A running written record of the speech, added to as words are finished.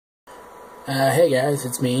Hey guys,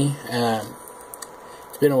 it's me.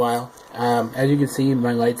 It's been a while. As you can see,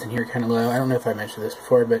 my light's in here kind of low. I don't know if I mentioned this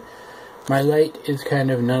before, but my light is kind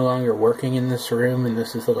of no longer working in this room, and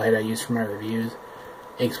this is the light I use for my reviews,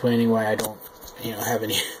 explaining why I don't, have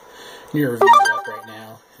any new reviews up right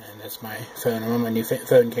now. And that's my phone. I'm on my new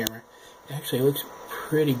phone camera. It actually looks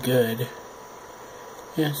pretty good.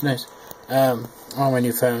 Yeah, it's nice. I'm on my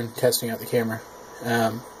new phone, testing out the camera.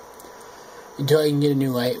 Until I can get a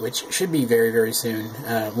new light, which should be very, very soon.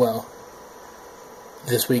 Well,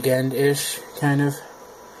 this weekend-ish, kind of.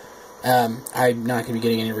 I'm not going to be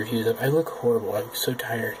getting any reviews up. I look horrible. I'm so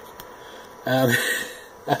tired.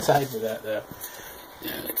 Aside from that, though.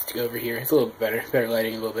 Let's go over here. It's a little bit better. Better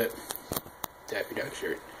lighting a little bit. Daffy Duck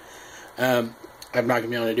shirt. I'm not going to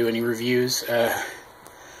be able to do any reviews.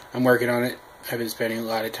 I'm working on it. I've been spending a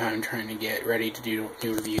lot of time trying to get ready to do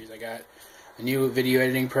new reviews. I got a new video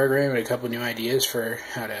editing program and a couple new ideas for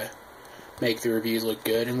how to make the reviews look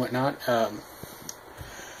good and whatnot.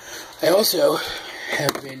 I also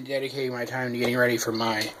have been dedicating my time to getting ready for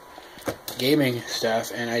my gaming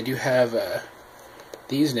stuff, and I do have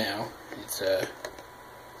these now. It's you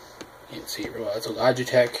can't see it real well. It's a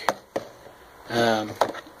Logitech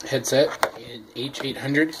headset, an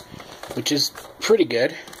H800, which is pretty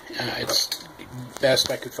good. It's the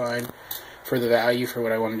best I could find for the value for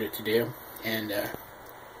what I wanted it to do, and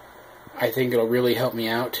I think it'll really help me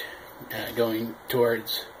out going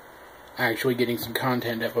towards actually getting some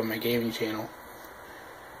content up on my gaming channel,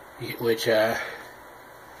 which I'm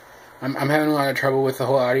having a lot of trouble with the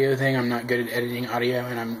whole audio thing. I'm not good at editing audio,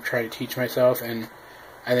 and I'm trying to teach myself, and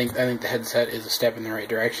I think the headset is a step in the right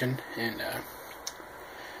direction, and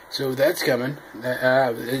so that's coming.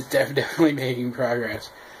 It's definitely making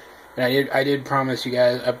progress. And I did promise you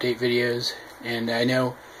guys update videos, and I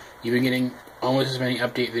know you've been getting almost as many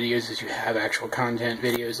update videos as you have actual content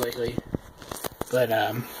videos lately. But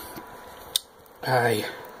I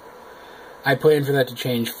plan for that to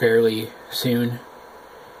change fairly soon,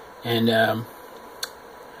 and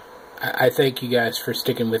I thank you guys for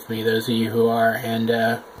sticking with me, those of you who are.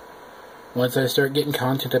 And once I start getting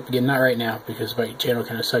content up again, not right now because my channel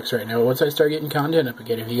kind of sucks right now, but once I start getting content up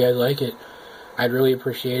again, if you guys like it, I'd really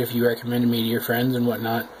appreciate if you recommended me to your friends and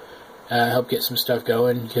whatnot. Help get some stuff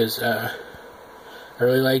going, because I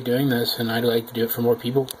really like doing this, and I'd like to do it for more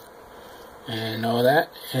people and all that.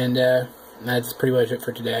 And that's pretty much it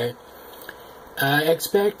for today. I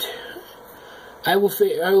expect I will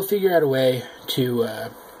figure out a way to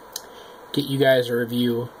get you guys a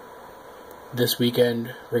review this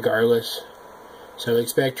weekend regardless. So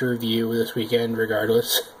expect a review this weekend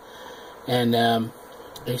regardless, and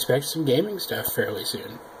expect some gaming stuff fairly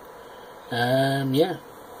soon. Yeah.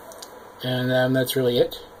 And that's really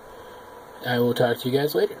it. I will talk to you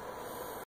guys later.